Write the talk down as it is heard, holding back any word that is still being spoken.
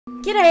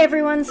G'day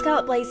everyone,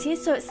 Scarlet Blaze here.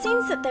 So it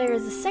seems that there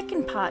is a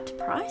second part to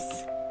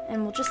Price,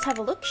 and we'll just have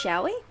a look,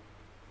 shall we?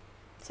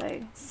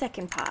 So,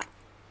 second part.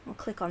 We'll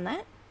click on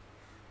that.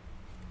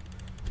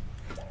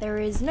 There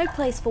is no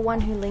place for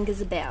one who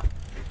lingers about.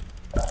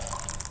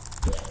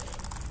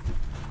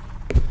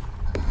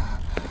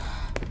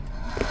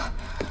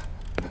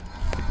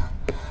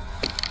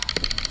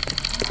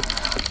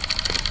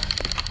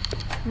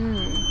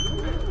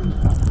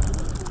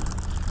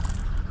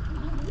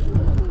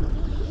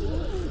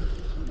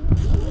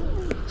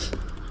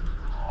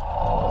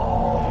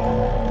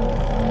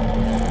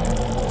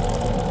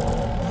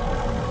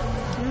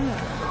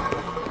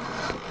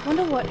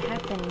 Wonder what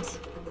happened.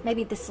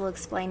 Maybe this will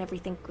explain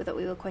everything that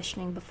we were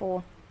questioning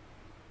before.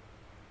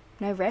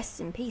 No rest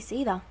in peace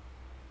either.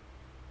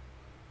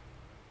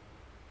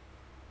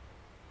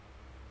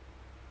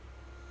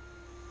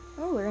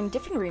 Oh, we're in a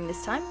different room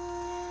this time.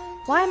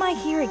 Why am I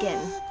here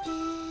again?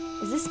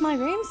 Is this my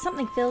room?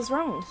 Something feels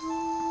wrong.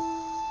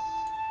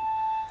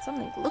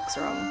 Something looks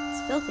wrong.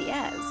 It's filthy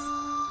as.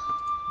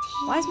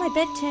 Why is my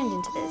bed turned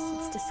into this?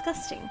 It's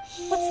disgusting.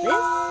 What's this?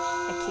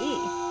 A key.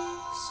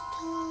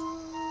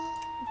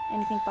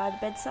 Anything by the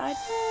bedside?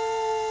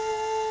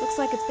 Looks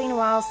like it's been a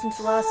while since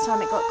the last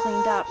time it got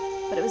cleaned up,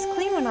 but it was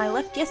clean when I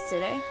left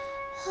yesterday.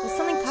 There's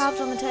something carved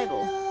on the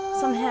table.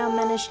 Somehow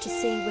managed to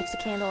see with the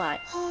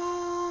candlelight.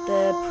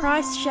 The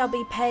price shall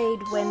be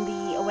paid when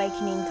the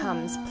awakening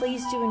comes.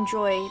 Please do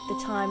enjoy the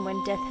time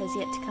when death has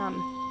yet to come.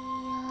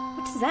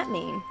 What does that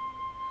mean?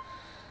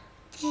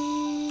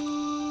 Okay.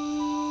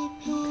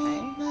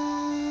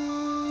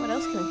 What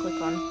else can we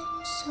click on?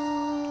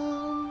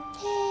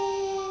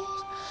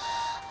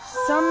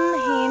 Some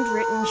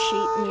handwritten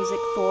sheet music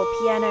for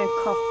piano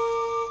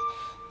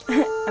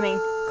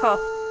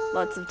cough,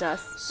 lots of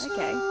dust.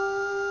 Okay.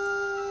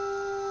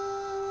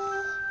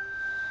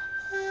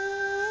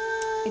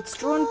 It's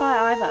drawn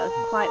by Ivor,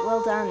 quite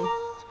well done.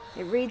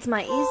 It reads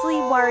my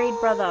easily worried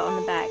brother on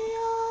the back.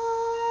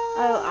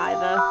 Oh,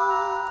 Ivor.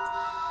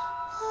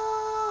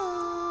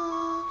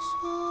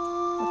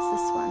 What's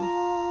this one?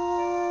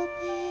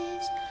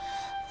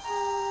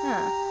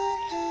 Huh.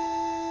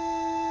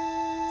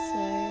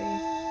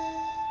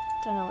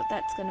 Don't know what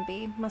that's going to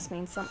be. Must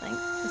mean something.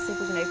 Let's see if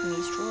we can open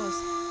these drawers.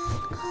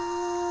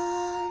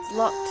 It's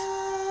locked.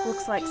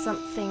 Looks like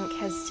something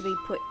has to be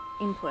put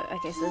input.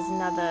 Okay, so there's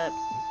another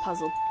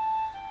puzzle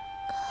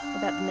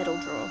about the middle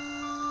drawer.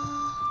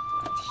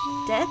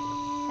 Death?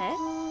 Eh?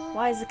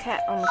 Why is the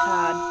cat on the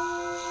card?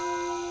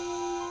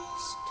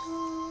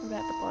 What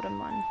about the bottom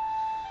one?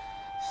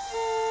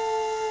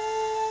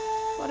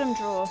 Bottom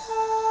drawer.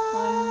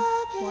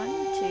 One,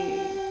 two.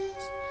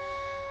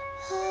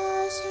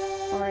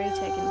 Already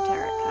taken the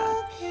tarot card.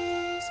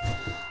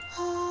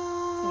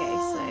 Okay,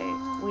 so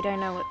we don't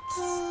know what's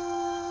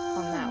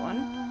on that one.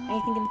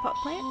 Anything in the pot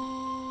plant?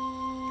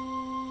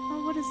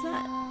 Oh, what is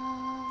that?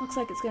 Looks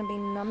like it's going to be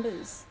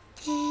numbers.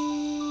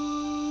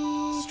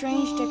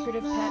 Strange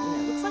decorative pattern.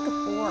 It looks like a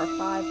 4, a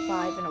 5,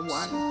 5, and a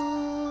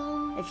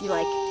 1. If you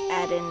like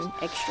add in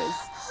extras.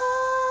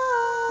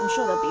 I'm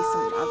sure there'll be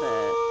some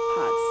other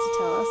parts to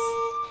tell us.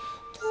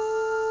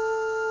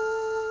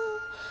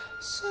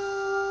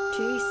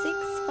 2, 6,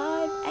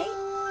 5, 8?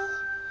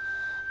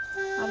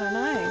 I don't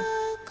know.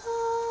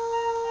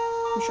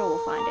 I'm sure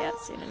we'll find out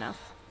soon enough.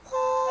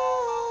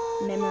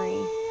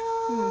 Memory.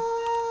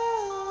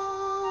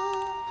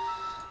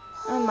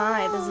 Oh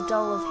my, there's a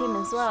doll of him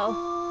as well.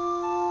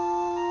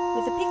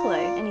 With a piccolo,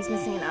 and he's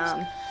missing an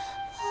arm.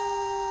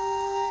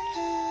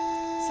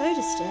 So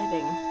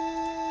disturbing.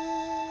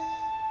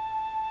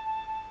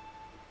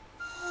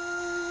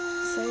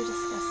 So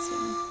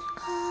disgusting.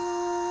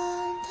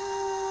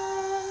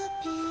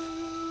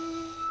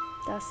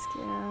 Dusk,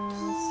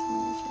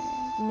 symmetry.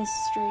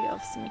 Mystery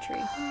of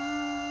symmetry.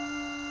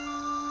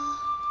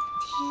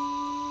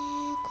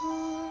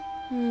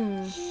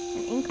 An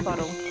ink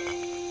bottle.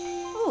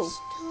 Oh,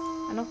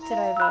 I knocked it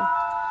over.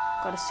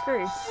 Got a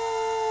screw.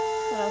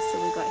 What else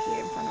have we got here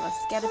in front of us?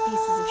 Scattered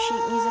pieces of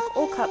sheet music,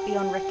 all cut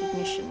beyond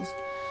recognition.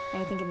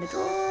 Anything in the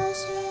drawer?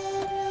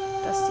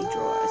 Dusty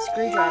drawer. A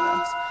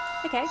screwdriver.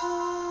 Okay.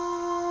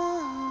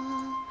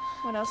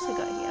 What else we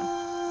got here?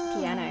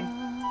 Piano.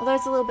 Although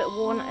it's a little bit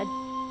worn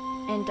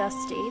and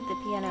dusty, the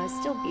piano is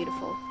still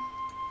beautiful.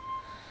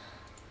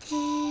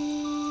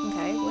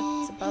 Okay,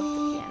 what's above the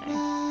piano?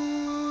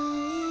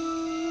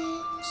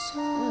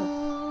 Ooh.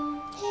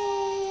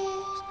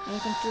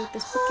 Anything to do with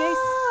this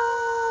bookcase?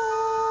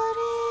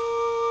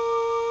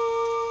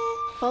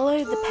 Follow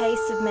the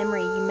pace of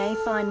memory. You may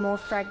find more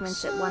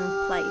fragments at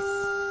one place.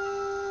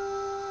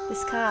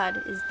 This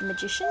card is the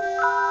magician.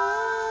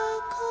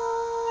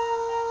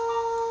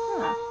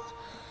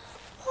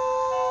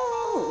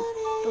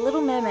 The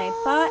Little Mermaid,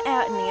 far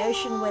out in the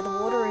ocean where the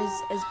water is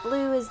as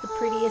blue as the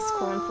prettiest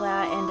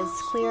cornflower and as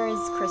clear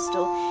as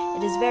crystal.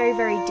 It is very,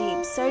 very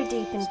deep, so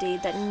deep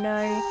indeed that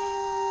no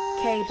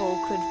cable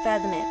could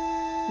fathom it.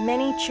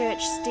 Many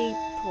church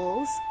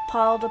steeples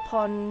piled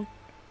upon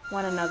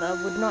one another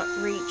would not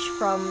reach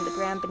from the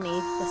ground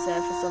beneath the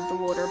surface of the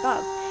water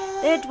above.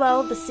 There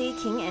dwelled the Sea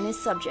King and his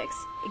subjects,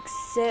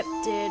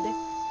 accepted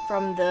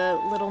from the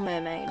Little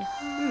Mermaid.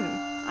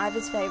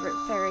 Iva's favourite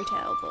fairy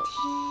tale book.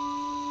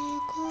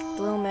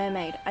 The Little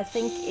Mermaid. I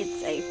think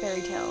it's a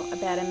fairy tale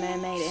about a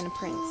mermaid and a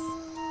prince.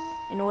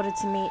 In order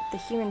to meet the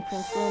human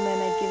prince, the Little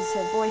Mermaid gives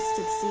her voice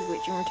to the sea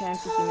witch in return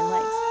for human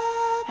legs.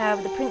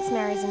 However, the prince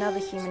marries another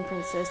human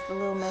princess. The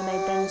Little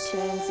Mermaid then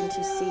turns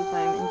into sea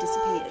foam and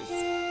disappears.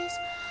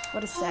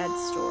 What a sad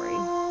story.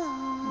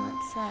 Oh,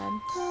 that's sad.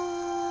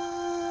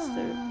 It's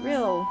the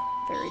real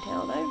fairy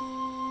tale, though.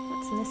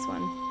 What's in this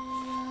one?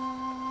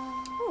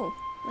 Oh,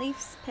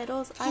 leaves,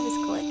 petals, Iva's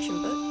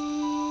collection book.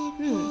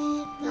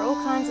 There are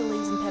all kinds of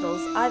leaves and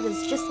petals.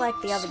 Iva's just like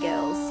the other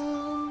girls.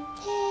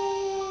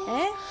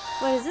 Eh?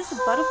 What is this, a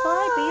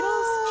butterfly?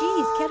 Beetles?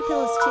 Geez,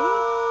 caterpillars too?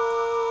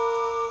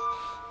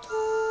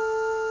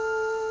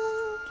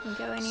 Can you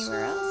go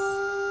anywhere else?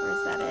 Or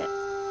is that it?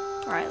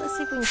 Alright, let's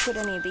see if we can put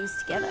any of these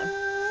together.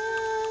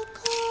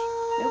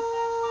 Nope.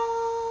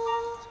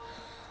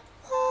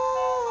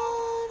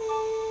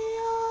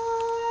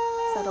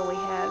 Is that all we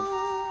have?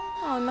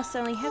 Oh, we must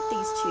only have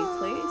these 2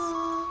 clues.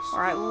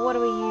 Alright, well, what do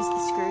we use the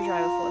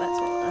screwdriver for? That's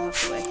what we'll have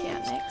to work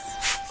out next.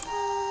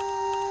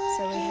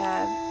 So we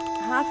have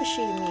half a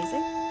sheet of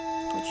music,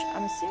 which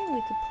I'm assuming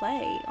we could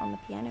play on the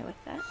piano with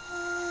that.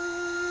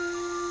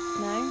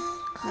 No?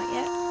 Not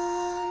yet?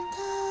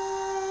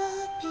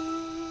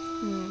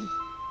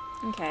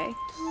 Okay.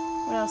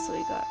 What else have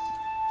we got?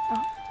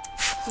 Oh,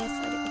 yes,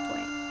 I get the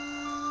point.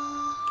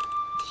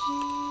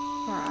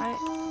 Alright.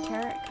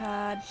 Tarot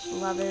card,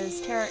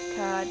 lovers, tarot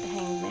card, the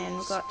hanged man.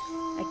 We've got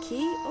a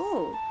key.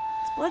 Oh,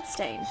 it's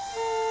bloodstained.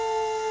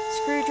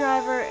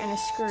 Screwdriver and a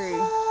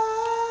screw.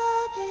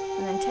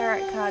 And then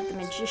tarot card, the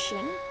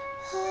magician.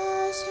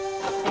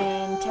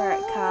 And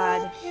tarot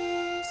card,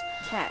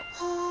 cat.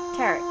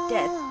 Tarot,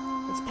 death.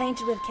 It's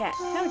painted with a cat.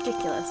 How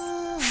ridiculous.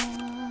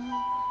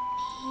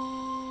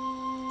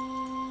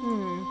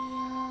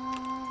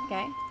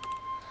 Okay.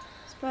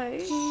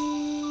 Suppose.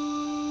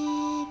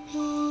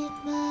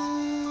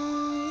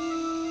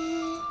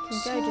 Can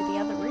go to the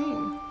other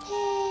room.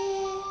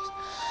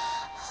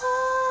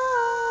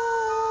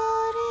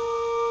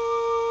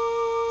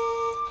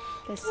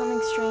 There's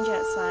something strange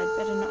outside.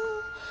 Better not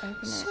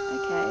open it.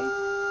 Okay.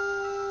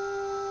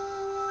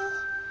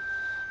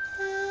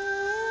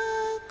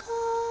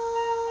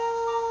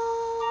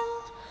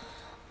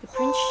 The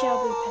prince shall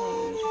be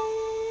paid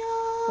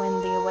when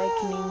the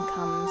awakening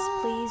comes.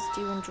 Please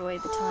do enjoy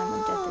the time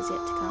when death is yet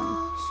to come.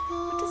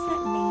 What does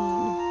that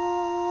mean?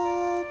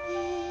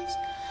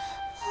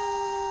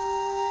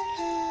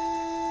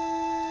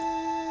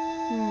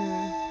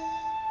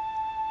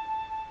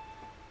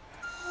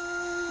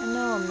 I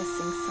know I'm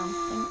missing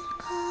something.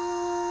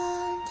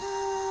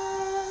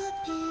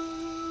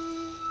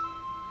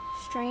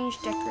 Strange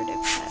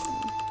decorative pattern.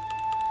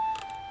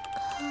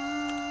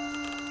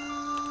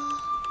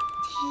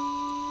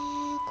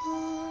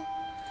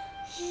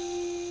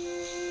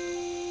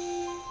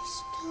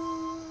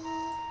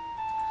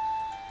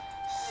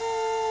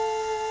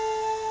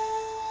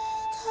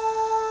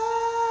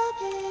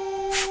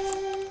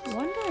 I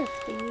wonder if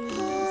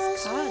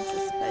these cards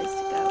are supposed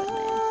to go in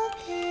there.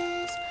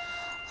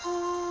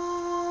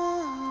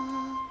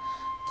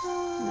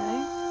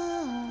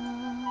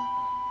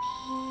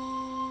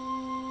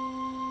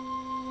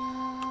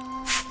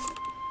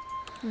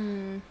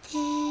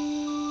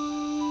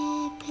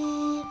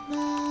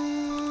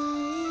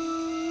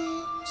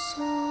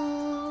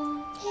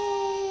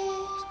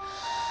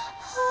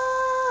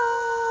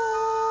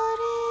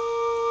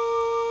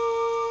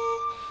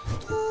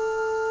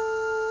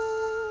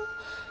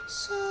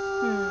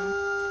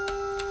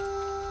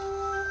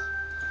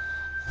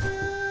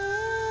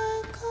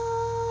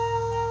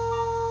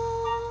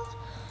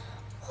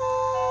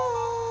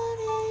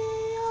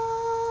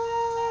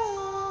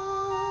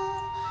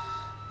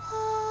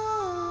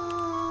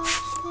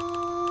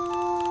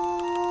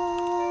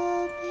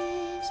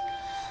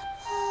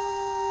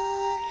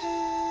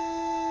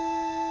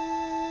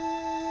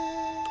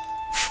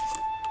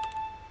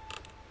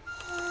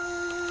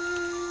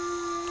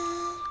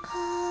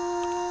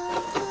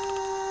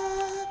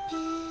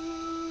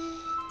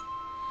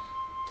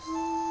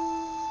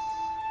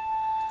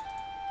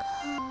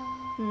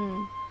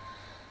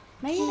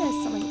 Maybe there's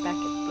something back at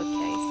the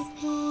bookcase.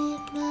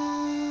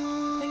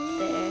 Click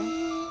there,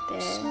 there,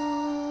 there.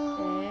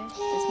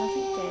 There's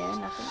nothing there,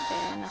 nothing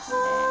there, nothing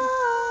there.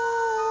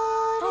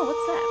 Oh,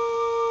 what's that?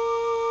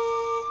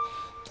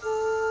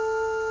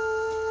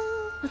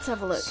 Let's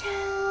have a look.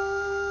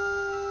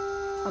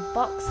 A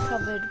box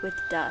covered with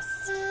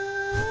dust.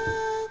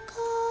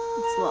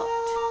 It's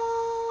locked.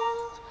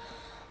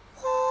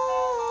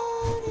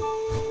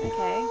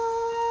 Okay.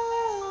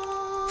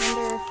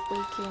 Wonder if we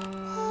can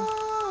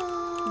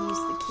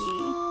use the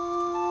key.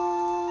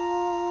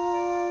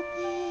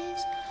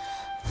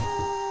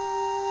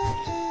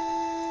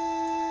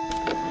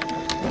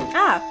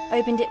 Ah!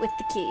 Opened it with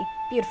the key.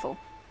 Beautiful.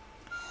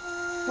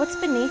 What's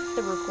beneath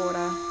the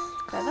recorder?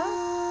 Feather?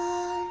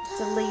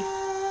 It's a leaf.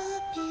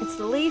 It's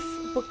the leaf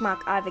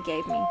bookmark Ivor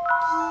gave me.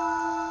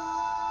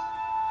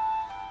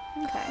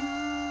 Okay.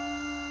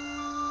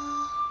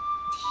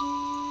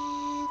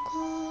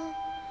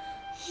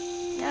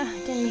 I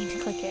didn't mean to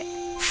click it.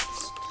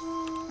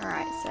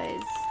 Alright, so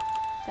is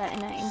that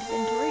in our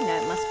inventory? No,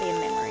 it must be a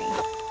memory.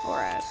 Or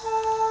a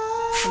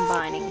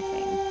combining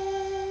thing.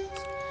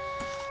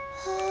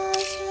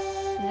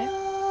 No?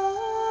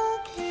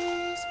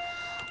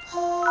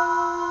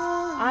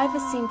 Iva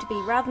seemed to be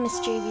a rather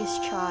mischievous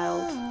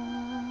child.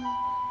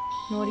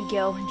 Naughty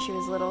girl when she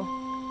was little.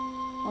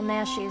 Well,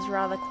 now she is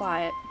rather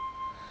quiet.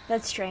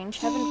 That's strange.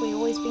 Haven't we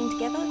always been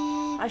together?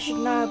 I should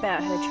know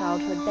about her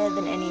childhood better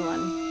than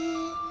anyone.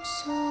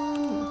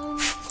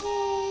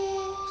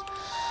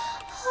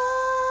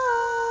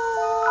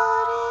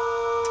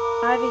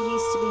 Iva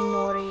used to be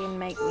naughty and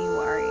make me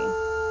worry.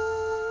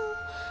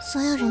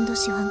 所有人都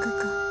喜欢哥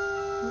哥。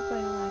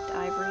 Everybody liked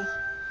Ivory.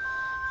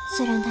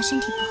 虽然他身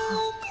体不好，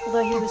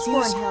 Although he was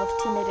poor in health,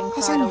 timid and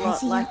cried a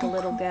lot like a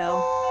little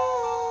girl.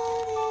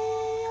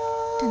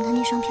 但他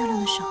那双漂亮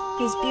的手，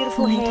 His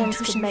beautiful hands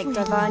could make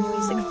divine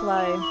music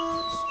flow.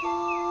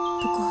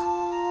 不过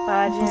But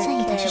I 不在 don't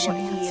意他是 care 什 what 么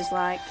样 he 子。 is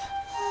like.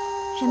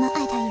 人们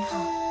爱他也好，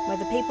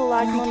 Whether people 不 like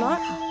爱 him 他 or 也 not,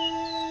 好，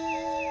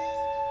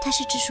他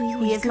是只属于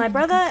我 he 一 is 个 my 人的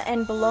哥 brother 哥。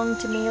 and belonged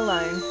to me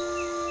alone.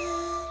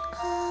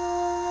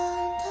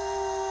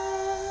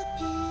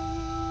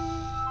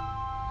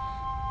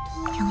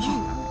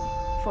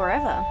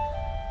 Forever.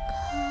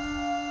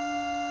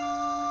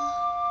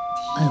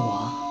 艾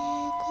娃，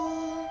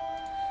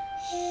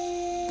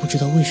不知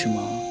道为什么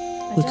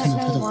I 会看 don't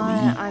到她 know 的回 why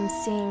忆， I'm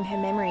seeing her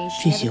memories.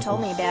 She 这 never 些 told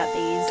话 me about 她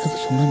these 可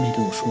从来没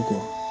对我说过。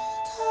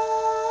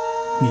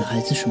女孩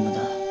子什么的，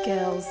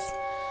 girls.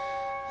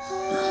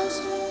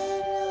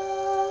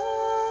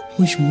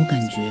 为什么我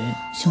感觉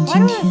像 Why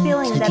今 do I 天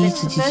feeling 才 that 第一 it's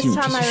次 the 记起 first 有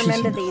这 time 些 I 事情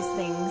remember 呢？ these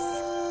things?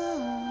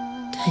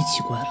 太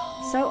奇怪了。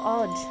 So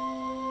odd.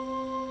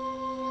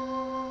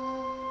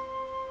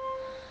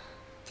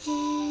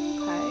 Okay.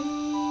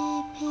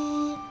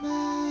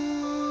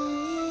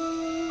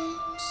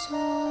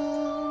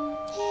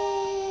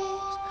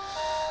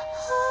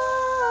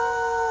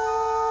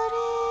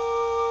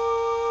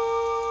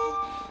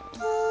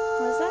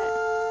 What is that?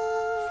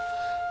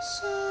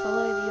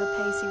 Follow your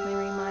pace, you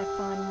might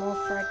find more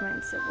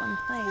fragments at one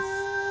place.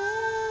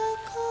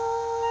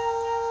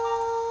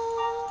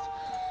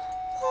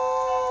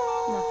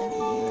 Nothing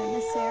new in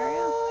this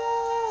area.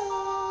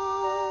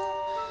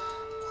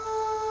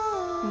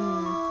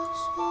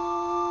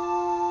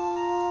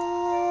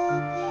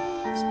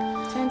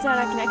 Turns out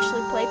I can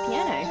actually play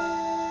piano.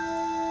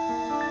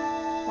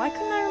 Why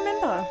couldn't I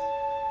remember?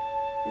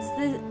 Is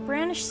the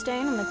brownish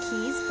stain on the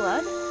keys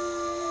blood?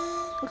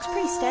 Looks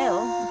pretty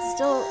stale. It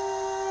still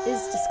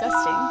is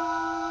disgusting.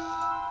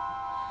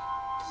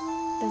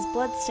 There's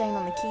blood stain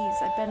on the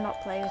keys. I better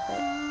not play with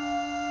it.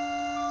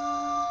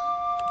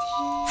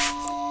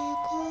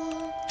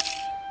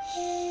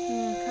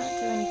 Can't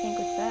do anything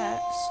with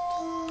that.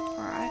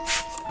 Alright.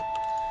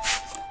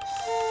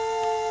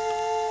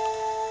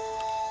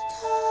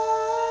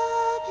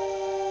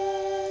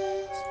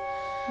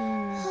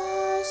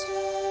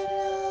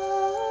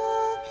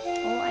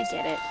 Oh, I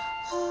get it.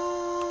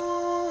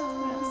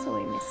 What else are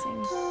we missing?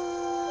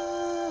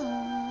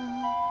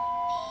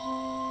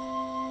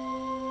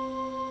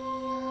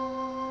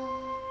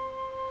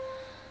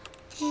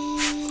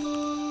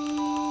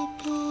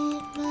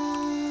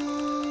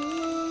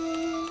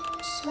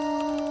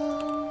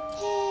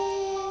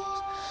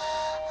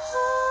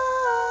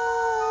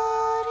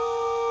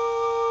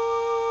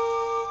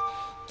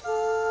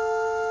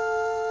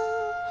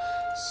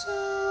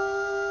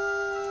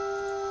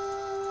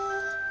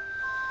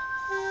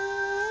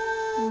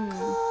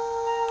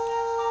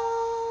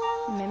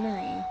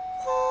 Memory.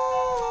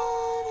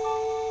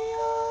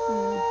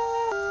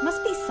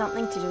 Must be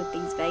something to do with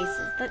these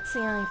vases. That's the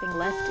only thing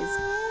left is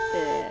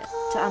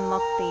to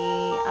unlock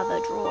the other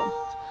drawer.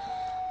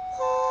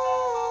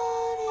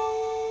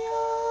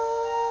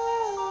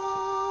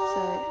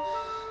 So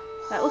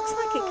that looks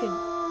like it could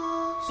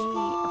be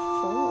a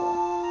 4.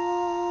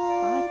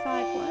 5,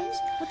 5, what?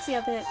 What's the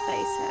other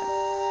vase have?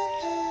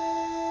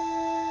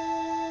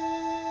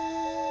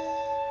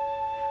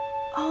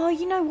 Oh,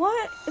 you know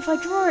what? If I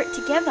draw it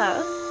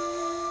together,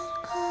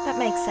 that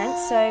makes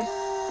sense. So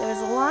there was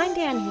a line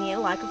down here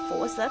like a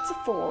 4, so that's a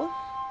 4.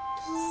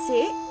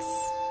 6,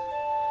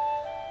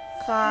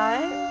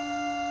 5,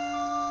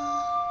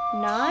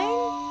 9.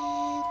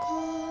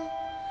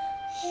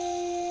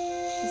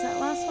 Is that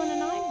last one a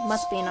 9?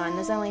 Must be a 9.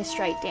 There's only a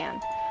straight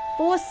down.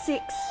 4,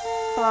 6,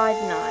 5,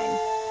 9.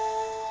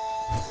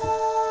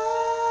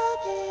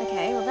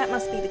 Okay, well that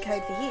must be the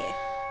code for here.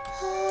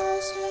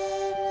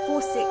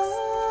 4, 6,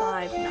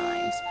 5,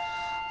 9.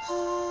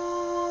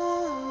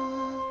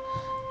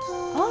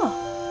 Oh!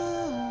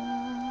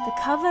 The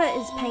cover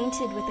is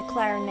painted with a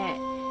clarinet.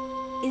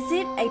 Is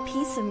it a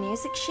piece of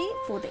music sheet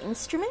for the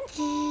instrument?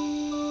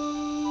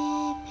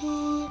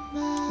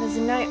 There's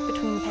a note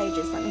between the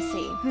pages, let me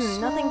see.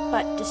 Nothing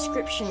but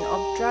description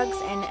of drugs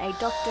and a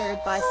doctor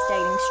advice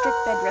stating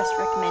strict bed rest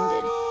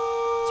recommended.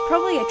 It's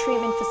probably a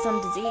treatment for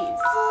some disease.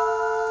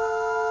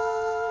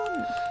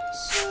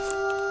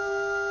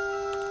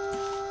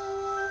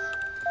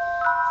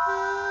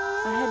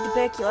 I had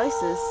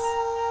tuberculosis.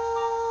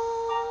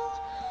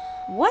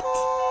 What?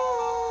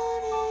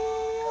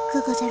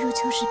 哥哥在入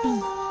秋时病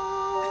了，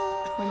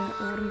 When the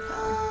autumn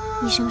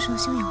fell. 医生说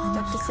休养完就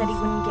Doctor 会 said 康 he 复。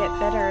 wouldn't get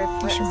better if it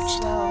但是我 was 知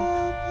道， well.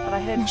 But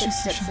I heard 那是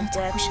死 footsteps 神的 of 脚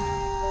death. 步声，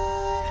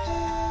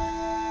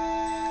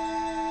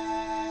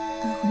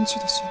而魂曲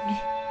的旋律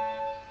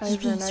一 Over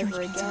遍 and 又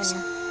over 一遍奏 again. 响。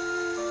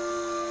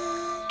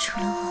除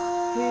了我，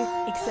 Who,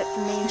 except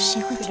for me, 有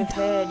谁会 could 听 have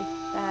到？ heard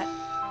that?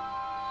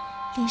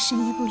 连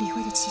神也不理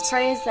会的祈求，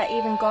 Prayers that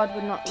even God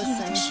would not 地狱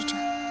的 listen. 使者，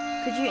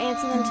 Could you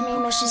answer them to me,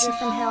 messenger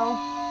from hell?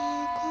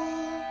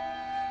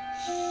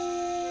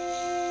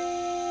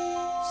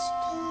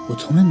 我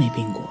从来没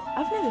病过，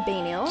 I've never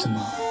been ill. 怎么？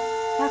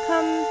 How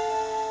come?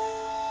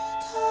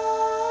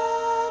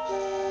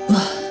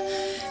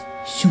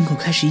 胸口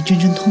开始一阵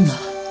阵痛了，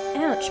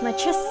 Ouch, my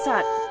chest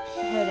start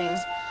hurting.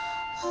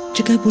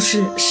 这该不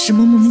是什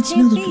么莫名其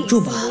妙 Can't 的 be 诅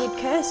咒吧？ some weird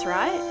curse,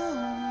 right?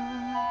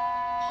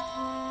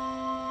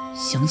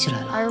 想起来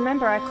I 了，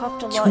 remember I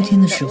coughed a 秋 lot 天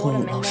in 的 the 时候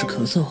autumn 老 and 是 then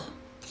咳嗽，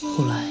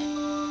后来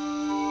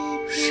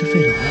是肺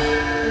痨，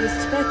 it was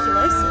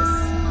tuberculosis.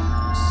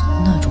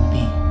 那种病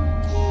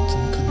怎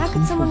么可 How 能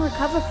could 康 someone 复？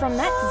 recover from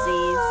that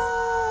disease?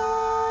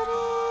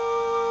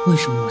 为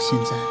什么我现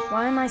在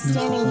Why am I 能好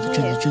standing 好的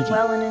站在 here, 这里？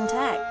 well and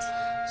intact?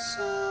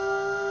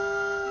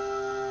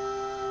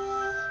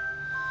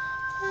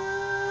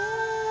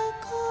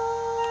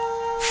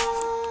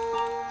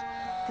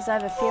 Because I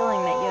have a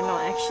feeling that you're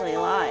not actually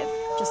alive,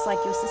 just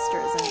like your sister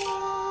isn't.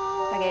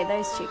 Okay,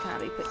 those two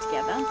can't be put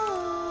together.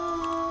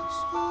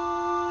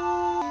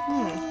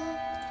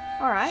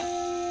 Alright.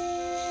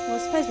 Well, I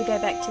suppose we go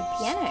back to the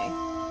piano.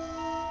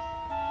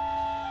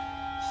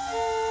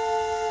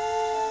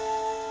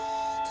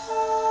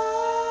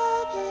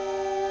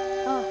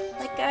 Oh,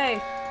 let go.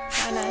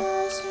 I know.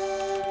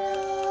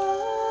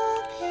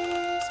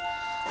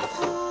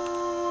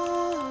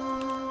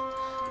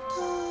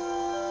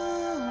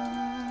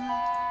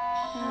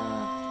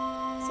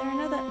 Is there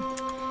another?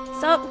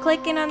 Stop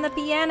clicking on the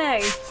piano.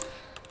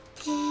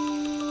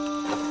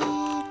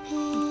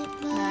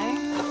 No.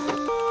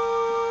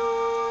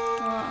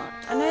 Well,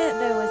 I know that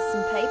there was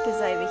some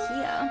papers over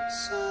here.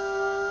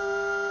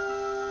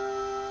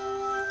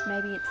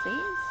 Maybe it's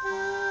these?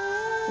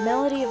 The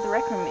melody of the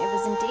Requiem, it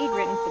was indeed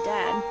written for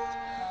Dad.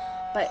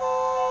 But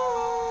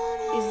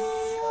is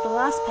the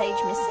last page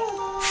missing?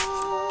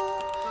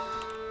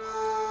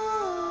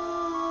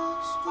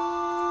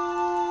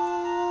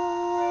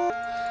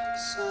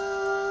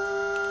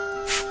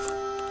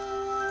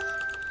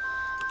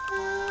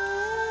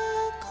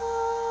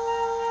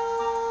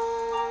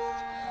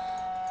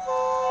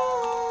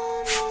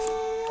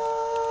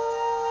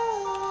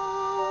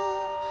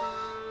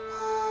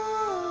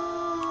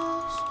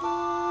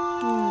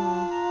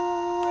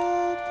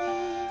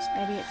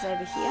 Maybe it's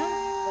over here.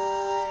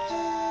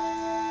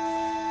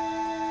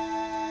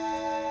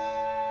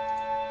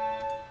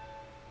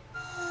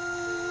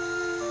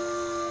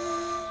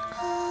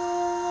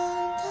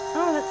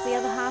 Oh, that's the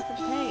other half of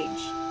the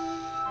page.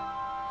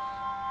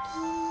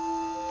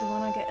 The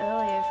one I got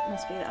earlier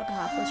must be the other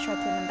half. Let's try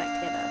putting them back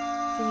together.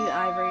 For you,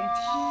 Ivory.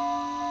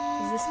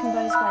 Is this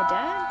composed by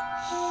Dad?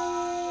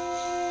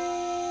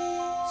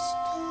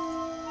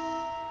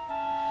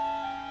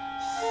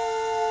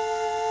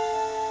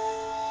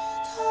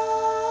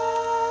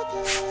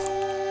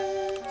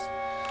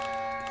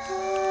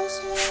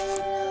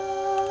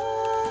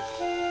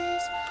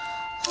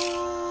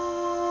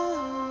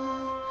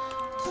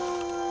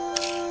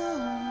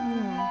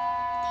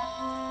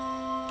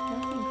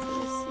 Nothing for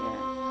this yet.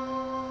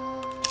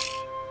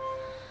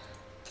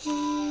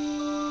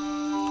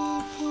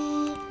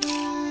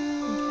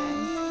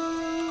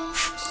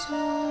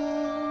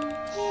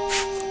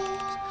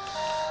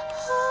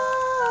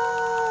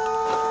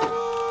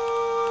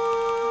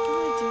 What do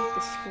I do with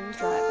the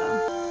screwdriver?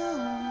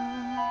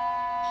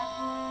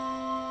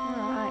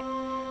 Alright.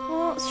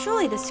 Well,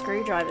 surely the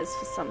screwdriver's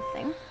for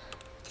something.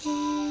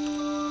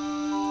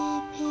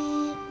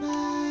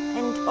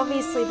 And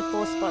obviously the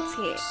 4 spots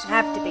here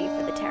have to be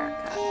for the tarot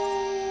cards.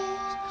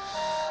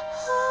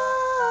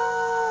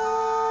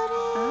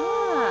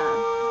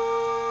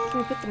 Ah. Can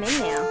we put them in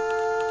now?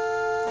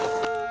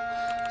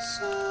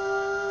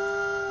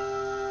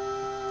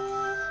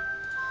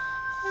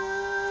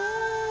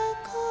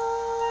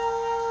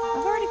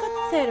 I've already got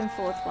the 3rd and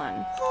 4th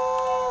one.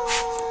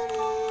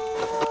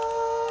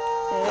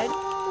 3rd,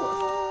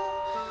 4th.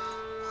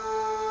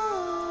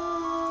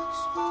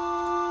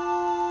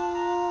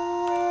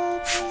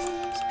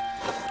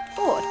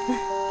 Fourth.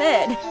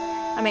 3rd.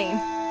 I mean,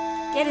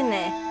 get in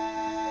there.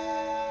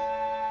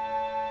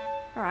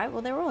 Alright,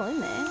 well they're all in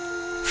there.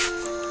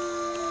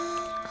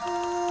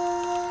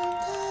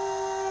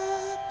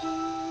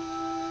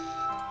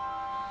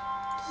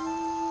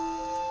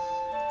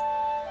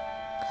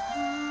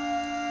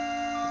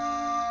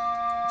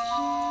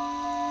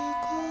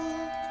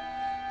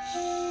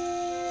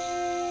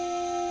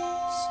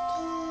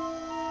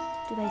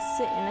 Do they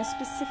sit in a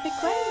specific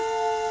way?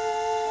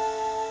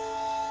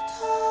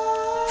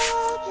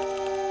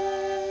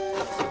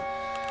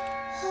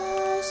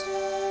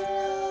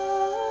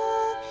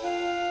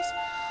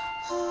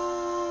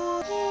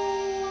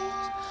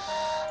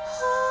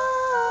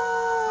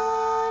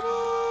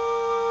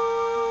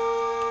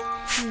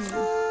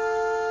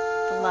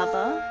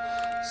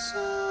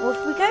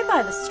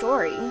 by the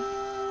story,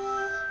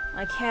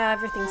 like how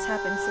everything's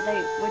happened. So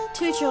they were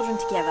 2 children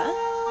together.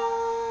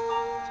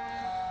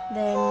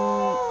 Then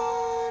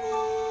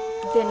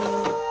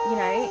you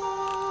know,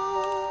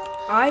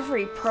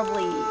 Ivory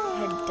probably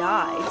had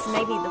died. So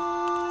maybe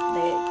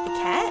the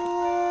cat.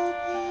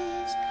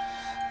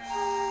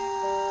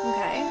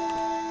 Okay.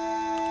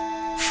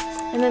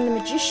 And then the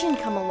magician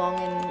come along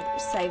and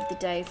saved the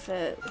day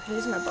for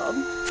Who's My Bob.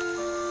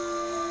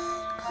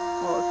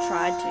 Or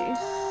tried to.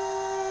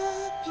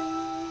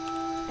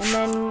 And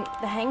then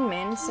the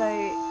hangman, so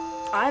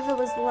Ivor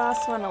was the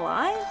last one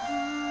alive?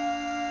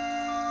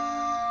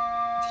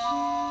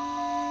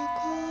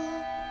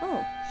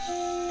 Oh,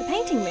 the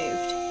painting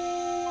moved.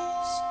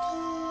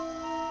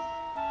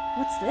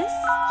 What's this?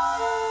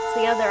 It's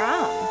the other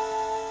arm.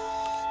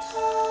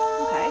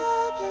 Okay.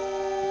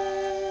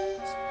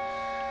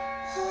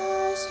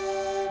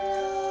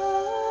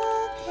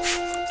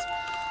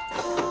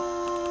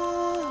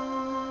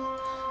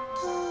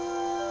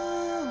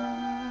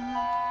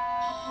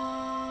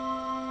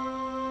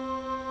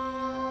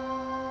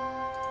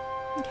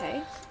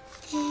 Okay.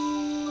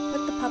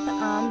 Put the puppet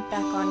arm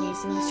back on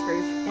using the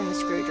screw and the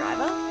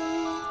screwdriver.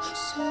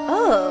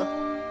 Oh!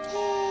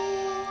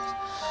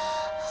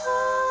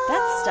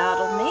 That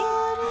startled me.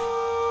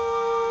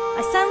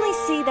 I suddenly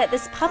see that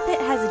this puppet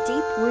has a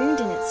deep wound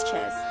in its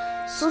chest.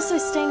 It's also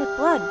stained with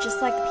blood,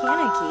 just like the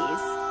piano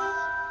keys.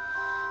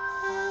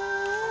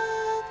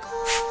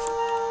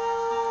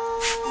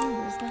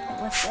 There's nothing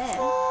left there.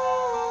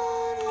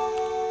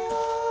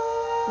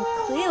 Well,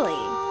 clearly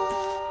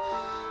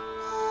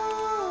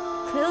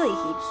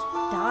he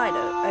died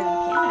over the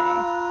piano.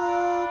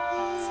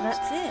 So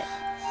that's it.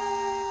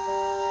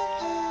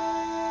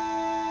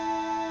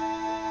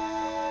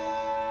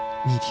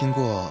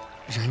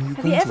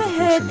 Have you ever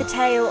heard the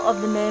tale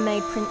of the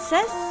mermaid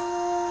princess?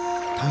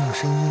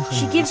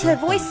 She gives her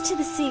voice to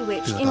the sea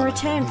witch in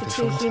return for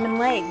 2 human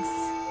legs.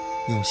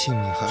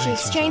 She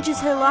exchanges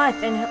her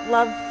life and her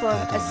love for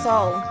a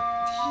soul.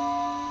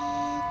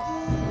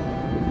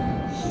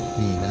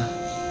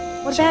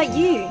 What about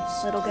you,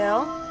 little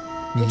girl?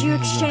 Would you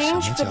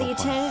exchange for the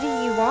eternity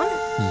you want?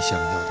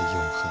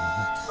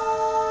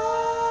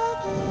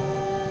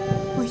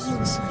 我一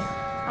无所有，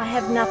 I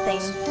have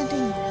nothing, 但对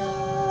你而言，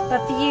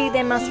 but for you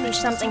there must be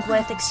something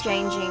worth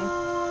exchanging.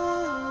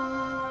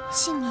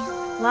 信念、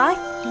 Life,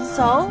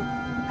 soul,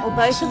 or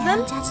both 信 of 仰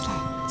them? 加起来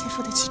才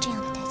付得起这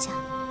样的代价。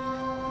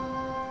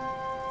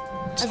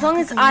 As long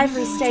as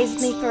Ivory stays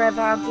with me forever,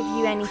 I'll give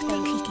you 都可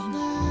anything. 以给你。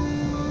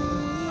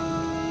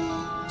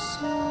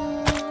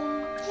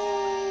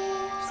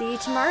 See you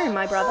tomorrow,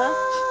 my brother.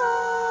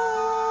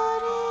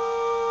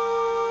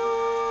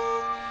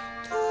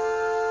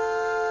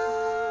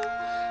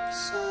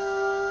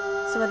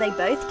 So are they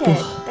both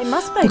dead? They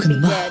must both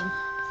be dead.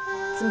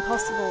 It's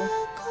impossible.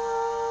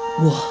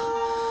 我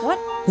What?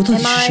 我到底 Am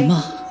是什 I? 么？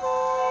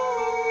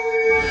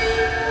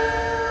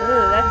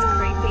 Ooh, that's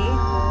creepy.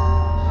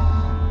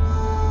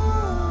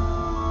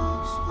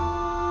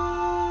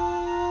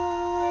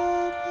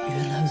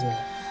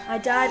 I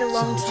died a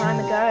long time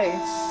ago.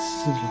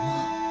 死了吗？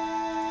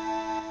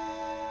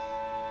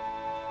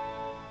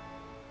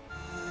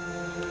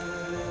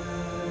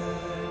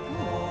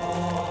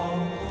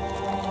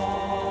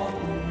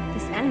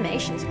 This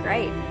animation's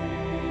great.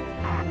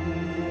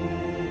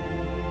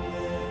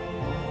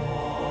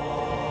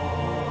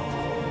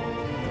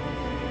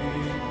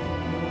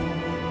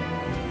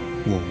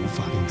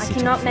 I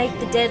cannot make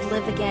the dead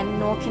live again,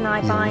 nor can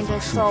I bind a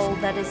soul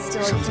that is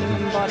still a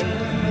human body.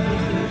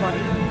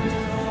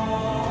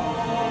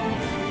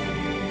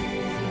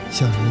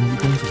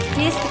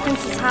 Pierce the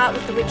prince's heart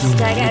with the witch's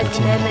dagger as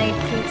the mermaid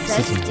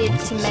princess did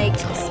to make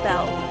the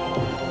spell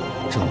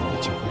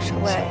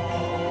work.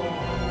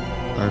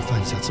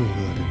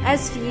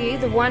 As for you,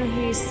 the one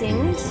who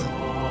sinned,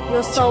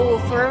 your soul will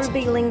forever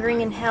be lingering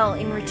in hell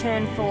in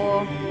return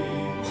for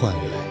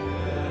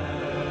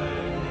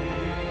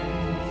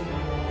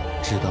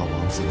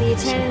the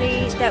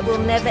eternity that will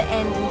never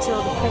end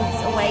until the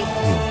prince awakes.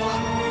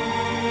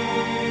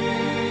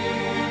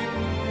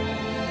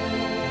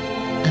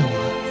 爱我？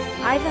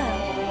 Ivor.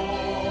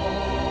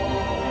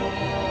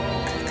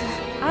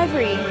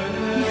 Ivory,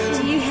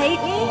 do you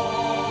hate me?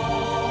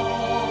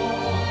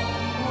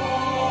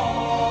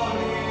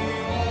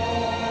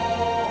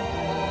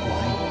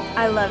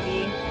 I love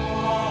you.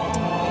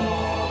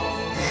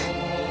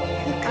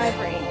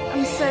 Ivory,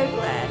 I'm so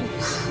glad.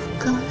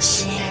 恭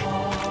喜！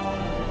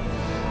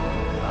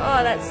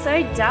 Oh, that's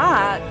so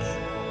dark.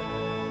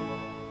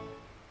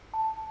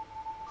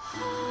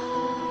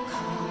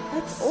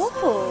 That's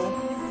awful.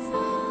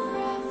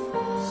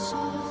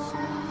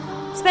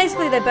 So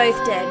basically they're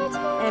both dead,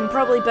 and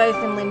probably both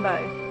in limbo.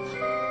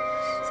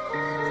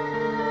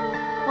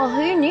 Well,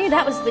 who knew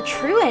that was the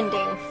true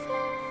ending?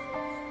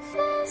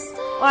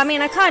 Well, I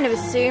mean, I kind of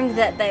assumed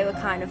that they were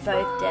kind of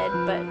both dead,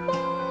 but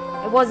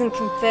it wasn't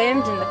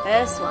confirmed in the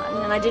first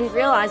one, and I didn't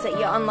realise that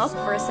you're unlocked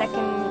for a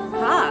second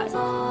part.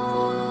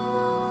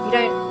 You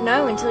don't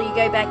know until you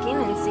go back in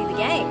and see the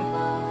game.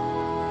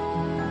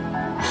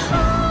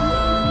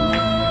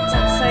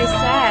 That's so so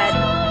sad.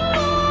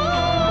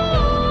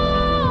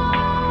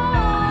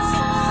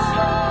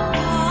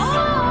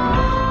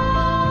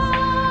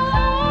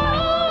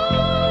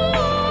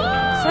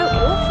 So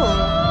awful.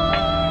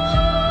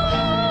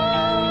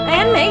 The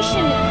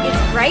animation is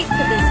great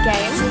for this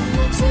game.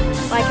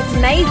 Like, it's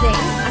amazing.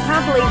 I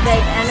can't believe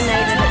they've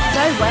animated it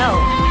so well.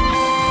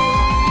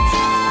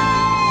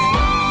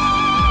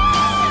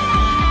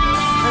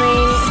 I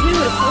mean, who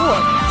would have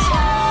thought?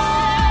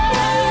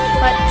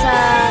 But,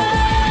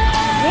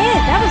 yeah,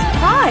 that was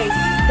P.R.I.C.E.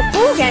 The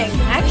full game,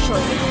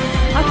 actually.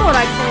 I thought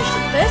I'd finished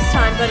it the first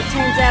time, but it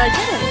turns out I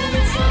didn't.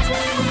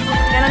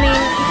 And I mean,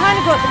 you kind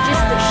of got the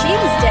gist that she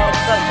was dead,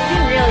 but you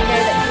didn't really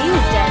know that he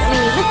was dead. I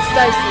mean, he looks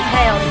ghostly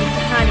pale, and you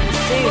can kind of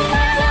assume.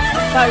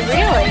 But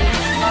really,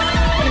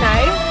 you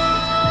know.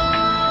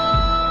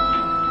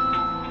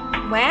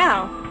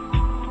 Wow.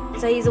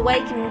 So he's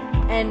awake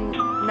and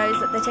knows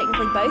that they're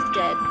technically both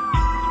dead.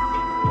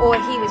 Or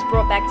he was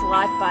brought back to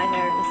life by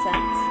her, in a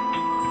sense.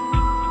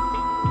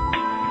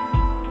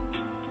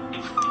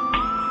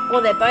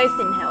 Or they're both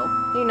in hell.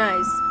 Who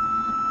knows?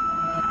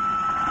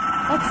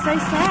 That's so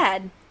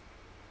sad.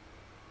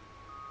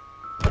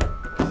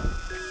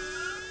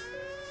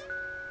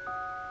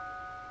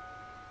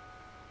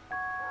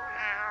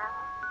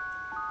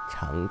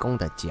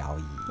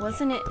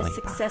 Wasn't it a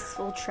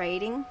successful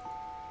trading?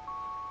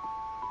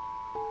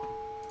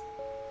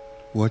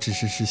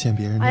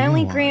 I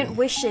only grant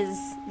wishes.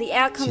 The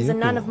outcomes are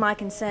none of my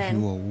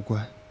concern.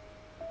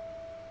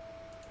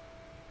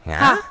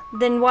 Huh?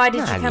 Then why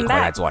did you come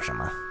back?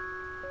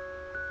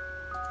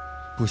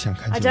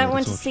 I don't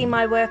want to see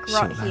my work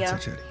rot here.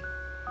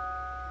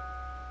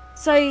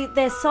 So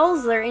their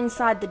souls are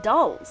inside the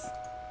dolls.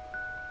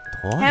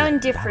 How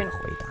indifferent.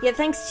 Yet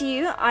thanks to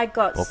you, I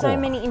got so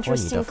many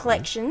interesting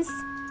collections.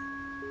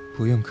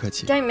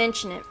 Don't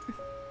mention it.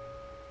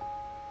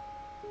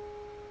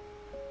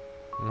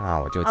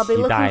 I'll be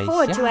looking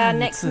forward to our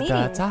next meeting.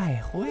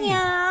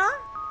 Yeah.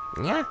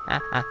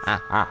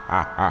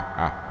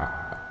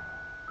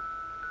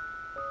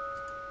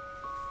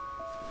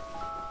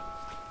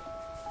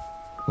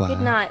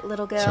 Good night,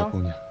 little girl.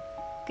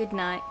 Good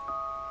night.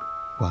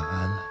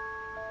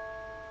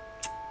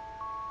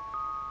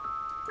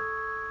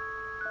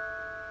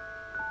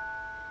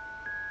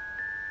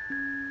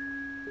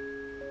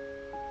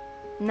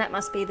 And that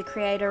must be the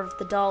creator of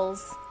the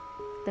dolls.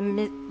 The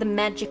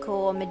magical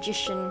or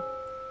magician.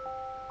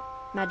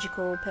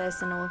 Magical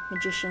person or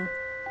magician.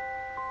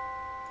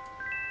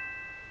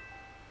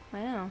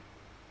 Wow.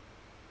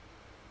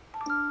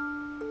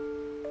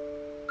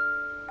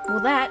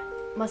 Well, that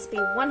must be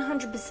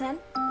 100%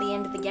 the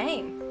end of the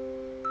game.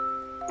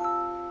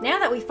 Now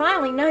that we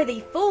finally know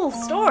the full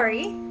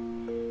story,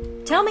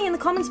 tell me in the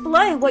comments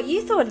below what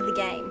you thought of the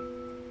game.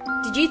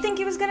 Did you think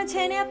it was going to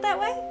turn out that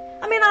way?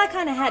 I mean, I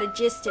kind of had a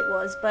gist it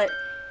was, but,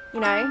 you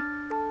know,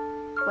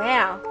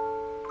 wow.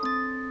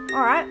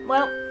 Alright,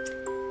 well,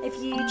 if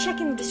you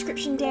check in the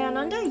description down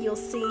under, you'll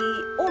see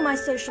all my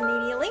social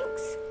media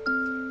links.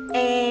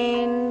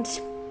 And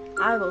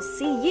I will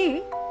see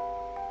you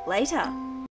later.